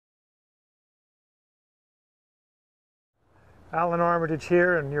Alan Armitage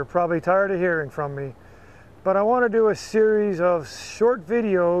here, and you're probably tired of hearing from me. But I want to do a series of short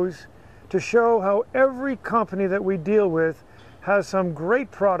videos to show how every company that we deal with has some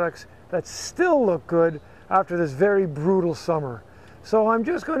great products that still look good after this very brutal summer. So I'm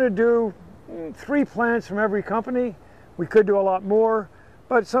just going to do 3 plants from every company. We could do a lot more,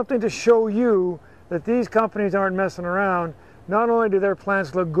 but something to show you that these companies aren't messing around. Not only do their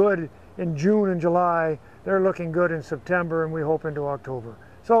plants look good in June and July, they're looking good in September, and we hope into October.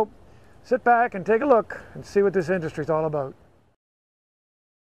 So sit back and take a look and see what this industry is all about.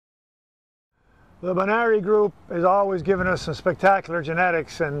 The Benary Group has always given us some spectacular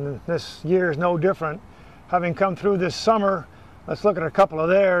genetics, and this year is no different. Having come through this summer, let's look at a couple of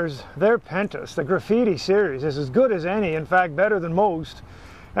theirs. Their Pentas, the Graffiti series, is as good as any, in fact better than most.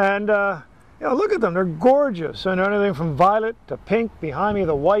 And you know, look at them, they're gorgeous. And anything from violet to pink, behind me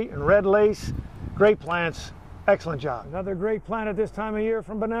the white and red lace. Great plants, excellent job. Another great plant at this time of year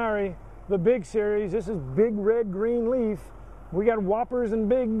from Benary, the Big series. This is big red green leaf. We got whoppers and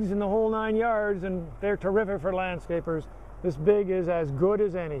bigs in the whole 9 yards, and they're terrific for landscapers. This Big is as good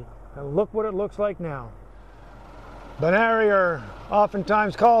as any, and look what it looks like now. Benary are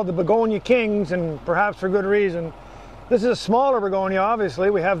oftentimes called the begonia kings, and perhaps for good reason. This is a smaller begonia, obviously.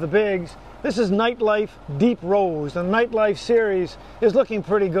 We have the bigs. This is Nightlife Deep Rose. The Nightlife series is looking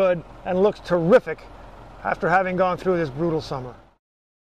pretty good and looks terrific after having gone through this brutal summer.